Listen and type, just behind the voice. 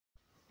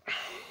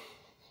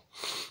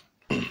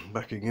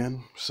Back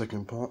again,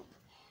 second part,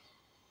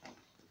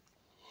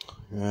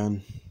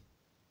 and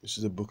this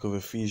is the book of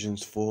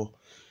Ephesians 4,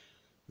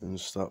 and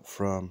start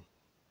from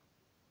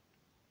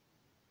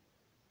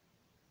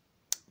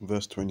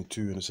verse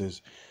 22, and it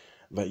says,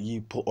 that ye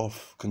put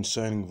off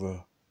concerning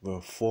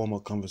the former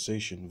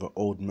conversation, the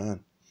old man.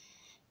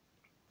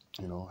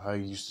 You know, how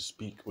you used to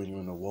speak when you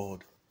were in the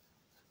world,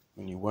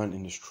 when you weren't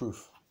in this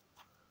truth.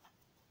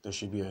 There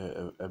should be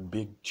a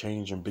big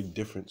change and big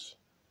difference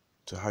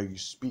to how you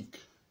speak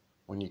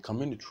when you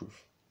come in the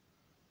truth.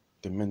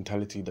 The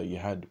mentality that you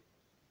had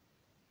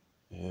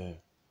in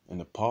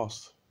the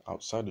past,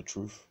 outside the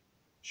truth,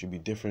 should be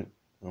different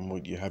than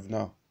what you have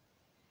now.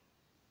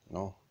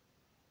 You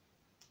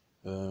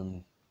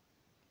know,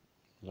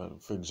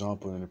 like for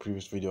example, in the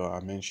previous video,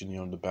 I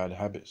mentioned the bad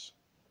habits,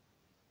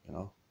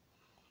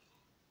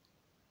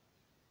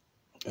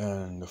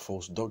 and the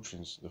false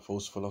doctrines, the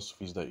false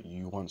philosophies that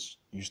you once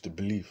used to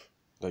believe,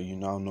 that you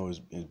now know is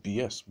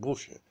BS,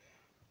 bullshit.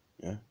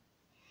 Yeah,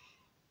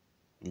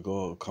 you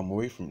gotta come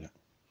away from that.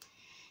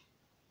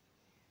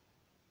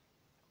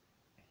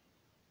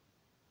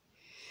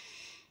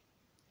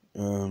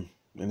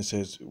 And it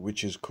says,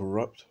 which is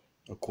corrupt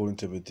according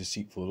to the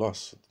deceitful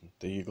lust.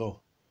 There you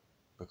go.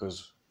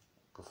 Because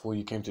before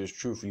you came to this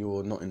truth, you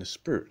were not in the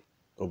spirit,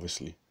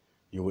 obviously.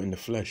 You were in the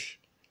flesh.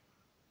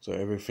 So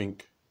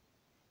everything,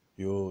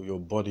 your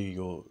body,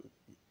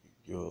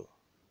 your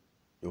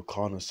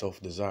carnal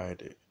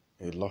self-desired,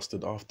 it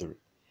lusted after it.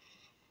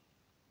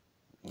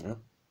 Yeah?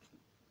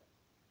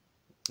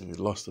 It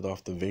lusted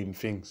after vain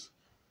things,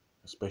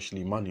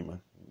 especially money,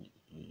 man.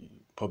 You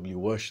probably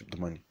worship the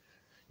money.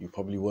 You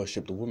probably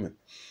worship the woman.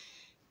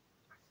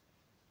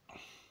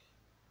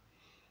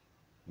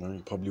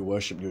 You probably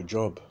worship your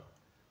job,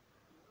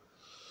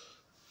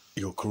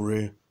 your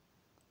career,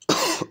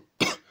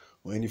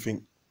 or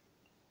anything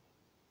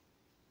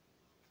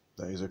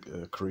that is a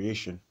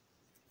creation.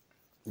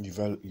 You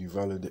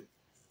value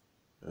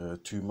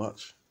it too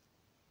much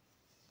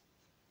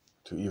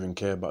to even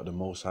care about the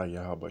Most High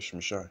Yahweh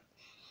Shemshai.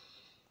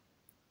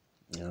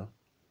 You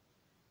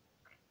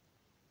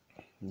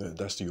know,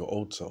 that's to your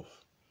old self.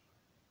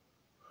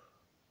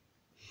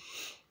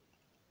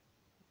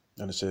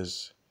 And it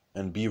says,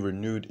 and be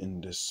renewed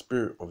in the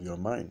spirit of your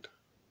mind.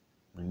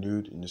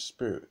 Renewed in the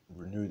spirit,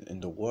 renewed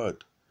in the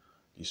word,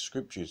 these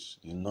scriptures,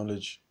 the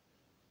knowledge,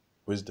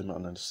 wisdom,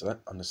 and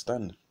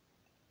understanding.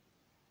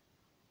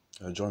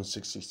 John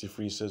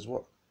 6:63 says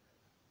what?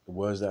 The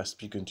words that I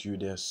speak unto you,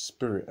 they are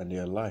spirit and they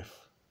are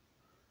life.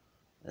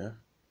 Yeah?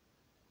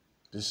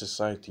 This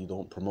society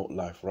don't promote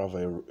life,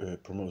 rather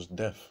it promotes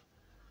death.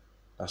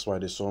 That's why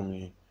there's so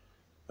many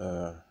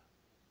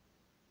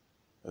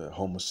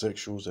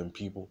homosexuals and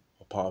people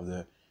are part of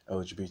the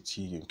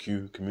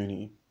LGBTQ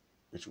community,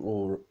 which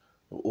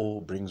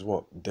all brings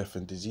what? Death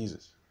and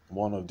diseases.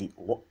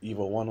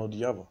 Either one or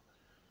the other.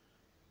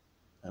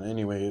 And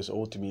anyway, it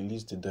ultimately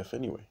leads to death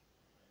anyway.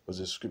 Because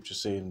the scripture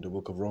say in the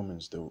book of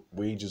Romans, the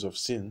wages of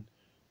sin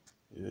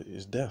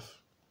is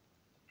death.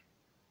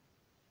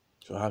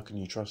 So how can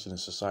you trust in a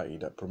society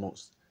that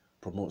promotes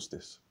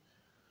this?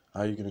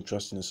 How are you going to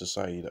trust in a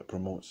society that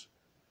promotes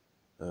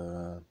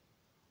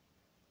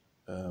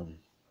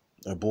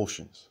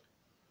abortions?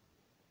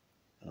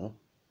 You know?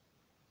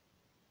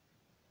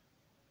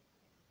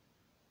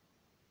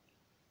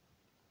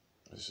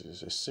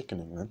 It's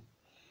sickening, man.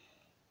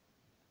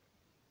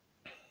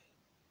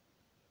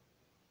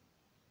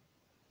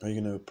 How are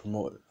you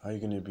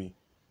going to be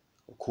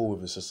cool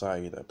with a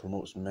society that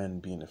promotes men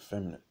being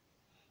effeminate?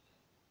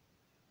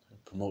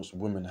 It promotes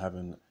women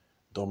having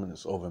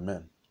dominance over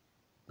men,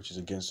 which is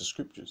against the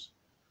scriptures.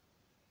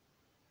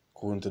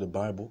 According to the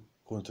Bible,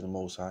 according to the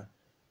Most High,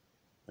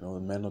 the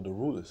men are the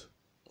rulers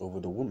over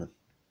the woman,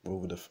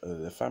 over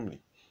the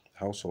family,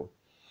 household.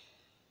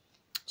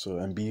 So,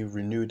 and be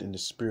renewed in the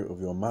spirit of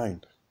your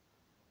mind.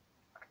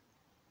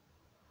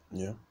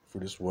 Yeah,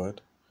 through this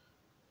word.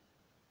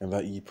 And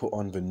that ye put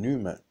on the new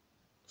man.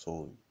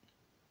 So,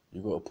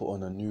 you got to put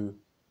on a new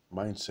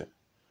mindset.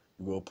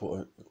 You got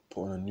to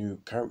put on a new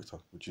character,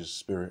 which is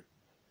spirit,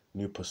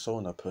 new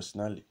persona,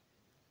 personality.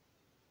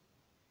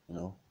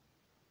 You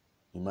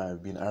might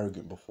have been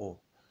arrogant before.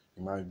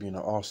 You might have been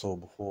an arsehole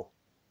before.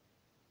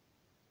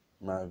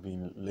 You might have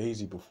been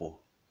lazy before.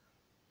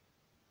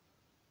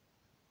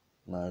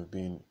 You might have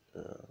been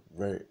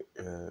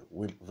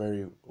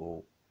very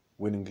or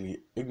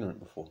willingly ignorant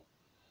before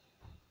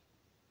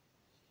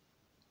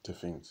to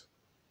things.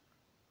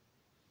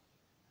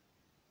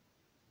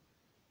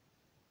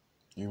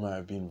 You might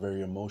have been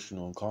very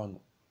emotional and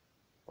carnal,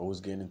 always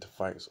getting into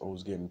fights,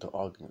 always getting into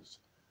arguments,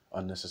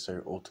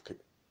 unnecessary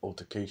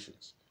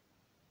altercations.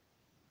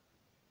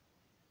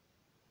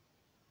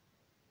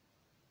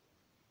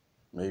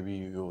 Maybe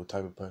you're the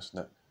type of person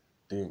that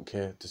didn't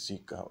care to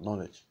seek out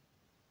knowledge,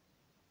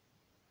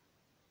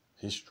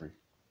 history.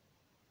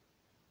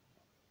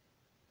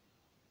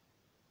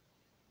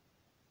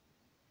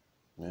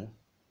 Yeah.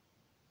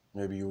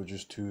 Maybe you were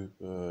just you're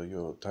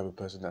the type of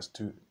person that's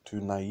too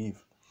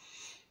naive.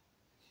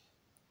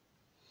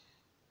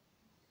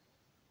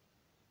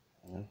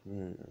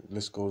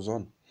 List goes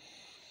on.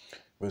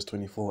 Verse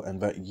 24,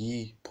 and that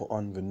ye put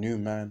on the new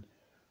man,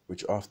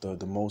 which after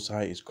the Most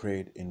High is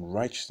created in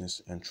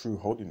righteousness and true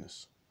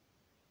holiness.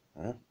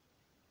 Yeah?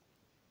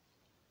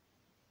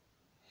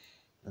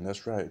 And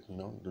that's right,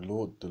 the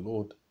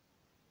Lord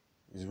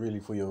is really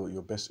for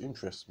your best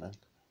interest, man.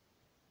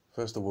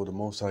 First of all, the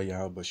Most High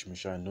Yahweh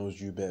Shemashai knows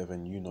you better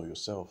than you know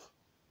yourself.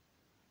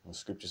 The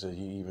scripture says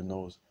he even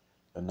knows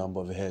the number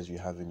of hairs you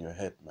have in your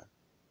head, man.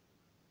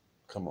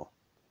 Come on.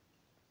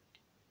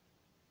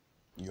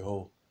 Your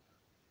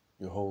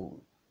whole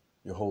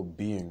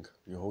being,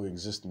 your whole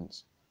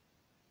existence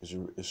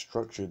is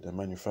structured and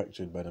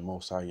manufactured by the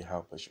Most High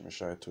Yahweh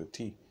Shemashai to a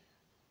T.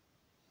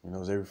 He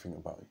knows everything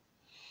about you.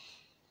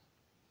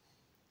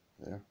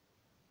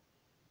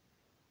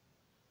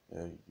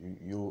 Yeah.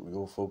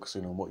 You're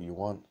focusing on what you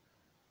want,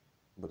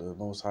 but the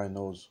Most High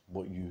knows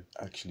what you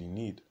actually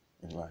need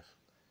in life,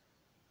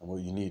 and what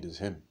you need is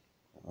Him.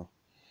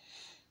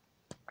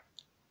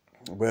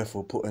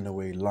 Wherefore, putting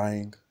away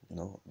lying,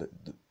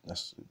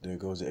 there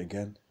goes it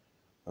again.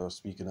 I was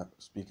speaking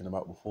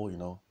about before,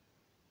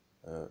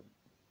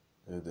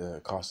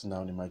 the casting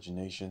down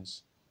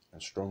imaginations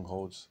and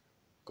strongholds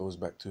goes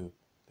back to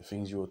the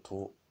things you were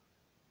taught,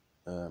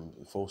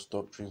 false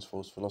doctrines,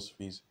 false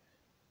philosophies,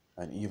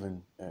 and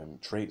even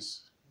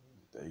traits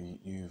that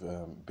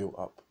you've built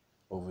up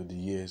over the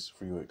years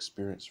through your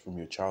experience from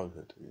your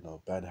childhood,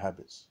 bad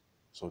habits,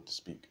 so to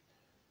speak,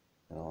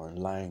 and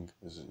lying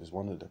is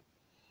one of them.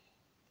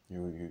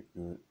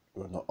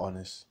 You're not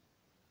honest,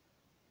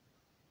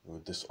 you're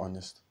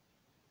dishonest,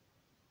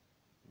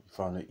 you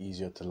found it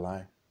easier to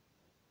lie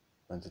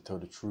than to tell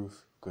the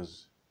truth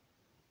because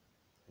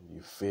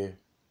you fear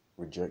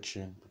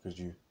rejection, because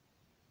you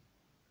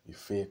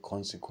fear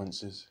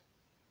consequences,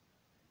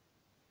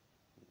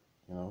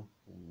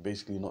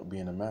 basically not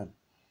being a man,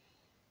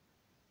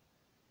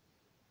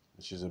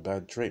 which is a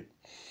bad trait.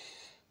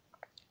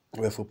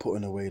 Wherefore,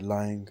 putting away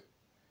lying,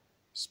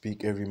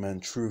 speak every man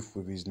truth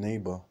with his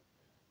neighbor.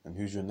 And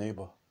who's your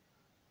neighbor?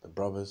 The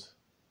brothers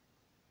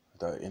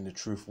that are in the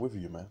truth with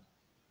you, man.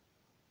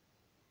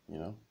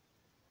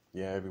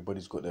 Yeah,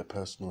 everybody's got their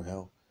personal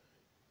hell,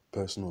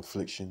 personal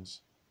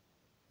afflictions,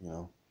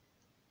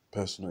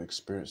 personal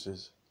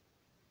experiences,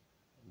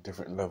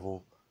 different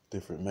level,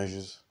 different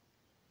measures,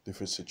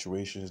 different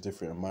situations,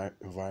 different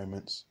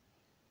environments,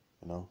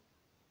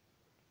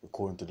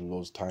 according to the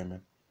Lord's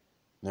timing.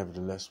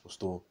 Nevertheless, we're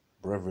still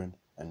brethren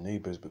and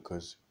neighbors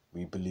because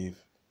we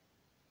believe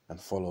and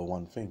follow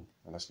one thing,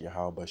 and that's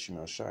Yahweh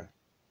Shemashai.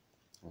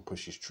 And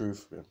push His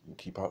truth, and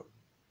keep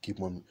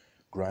on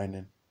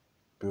grinding,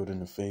 building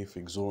the faith,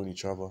 exhorting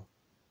each other,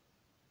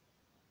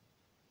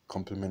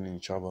 complimenting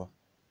each other,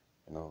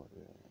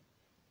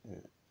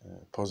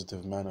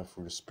 positive manner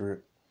through the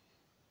Spirit,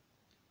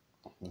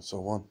 and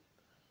so on.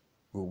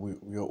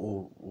 We are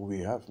all we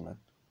have, man.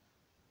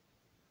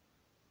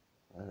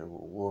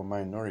 We're a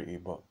minority,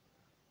 but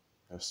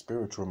a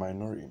spiritual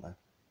minority, man,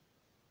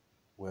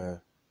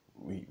 where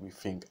we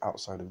think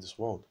outside of this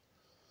world.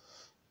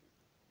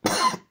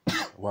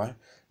 Why?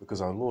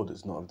 Because our Lord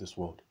is not of this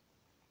world.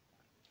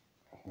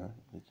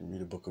 You can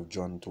read the book of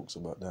John, talks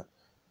about that.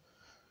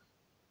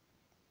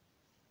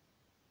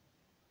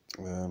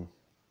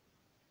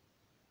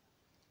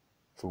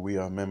 For we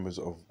are members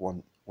of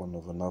one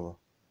of another.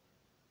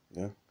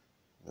 Yeah,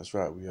 that's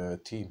right. We are a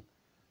team.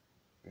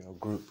 We are a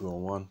group. We are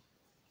one.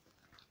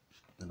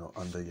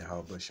 Under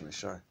Yahweh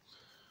Shemashai.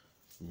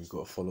 We've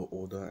got to follow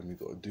order, and we've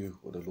got to do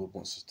what the Lord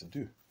wants us to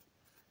do.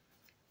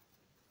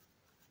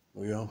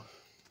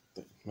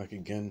 Back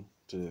again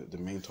to the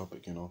main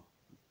topic,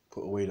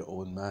 put away the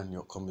old man.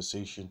 Your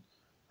conversation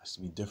has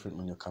to be different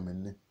when you're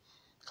coming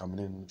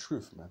in the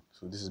truth, man.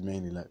 So this is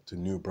mainly like to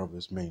new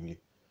brothers, mainly.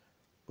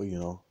 But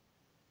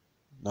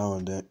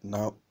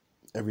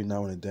every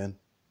now and then,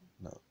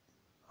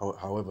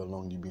 however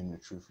long you be in the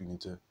truth, you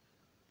need to,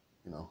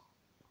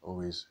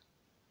 always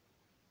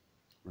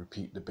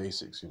repeat the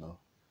basics,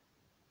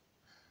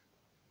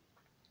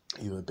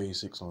 either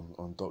basics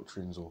on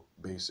doctrines or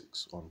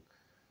basics on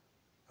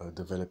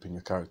developing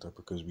your character,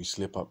 because we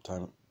slip up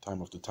time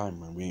after time,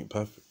 man. We ain't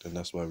perfect, and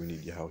that's why we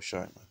need Yahweh Shai,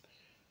 man.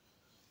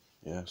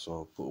 Yeah,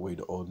 so put away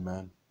the old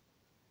man,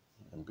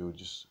 and we'll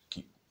just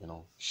keep,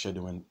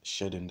 shedding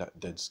that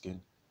dead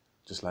skin,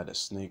 just like that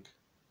snake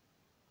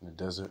in the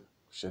desert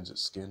sheds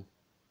its skin,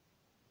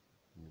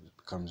 and it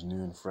becomes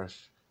new and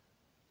fresh.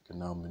 You can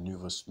now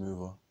maneuver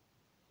smoother.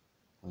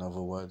 In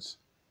other words,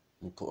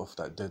 when you put off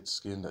that dead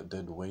skin, that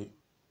dead weight,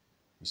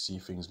 you see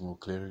things more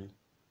clearly.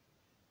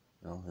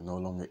 You're no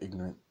longer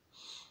ignorant.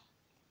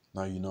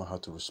 Now you know how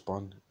to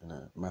respond in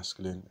a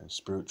masculine and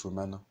spiritual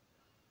manner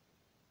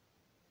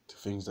to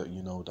things that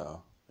that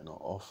are,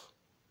 off.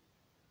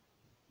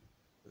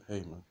 But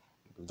hey, man,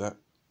 with that,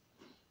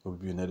 hope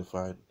you've been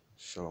edified.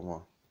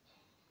 Shalom.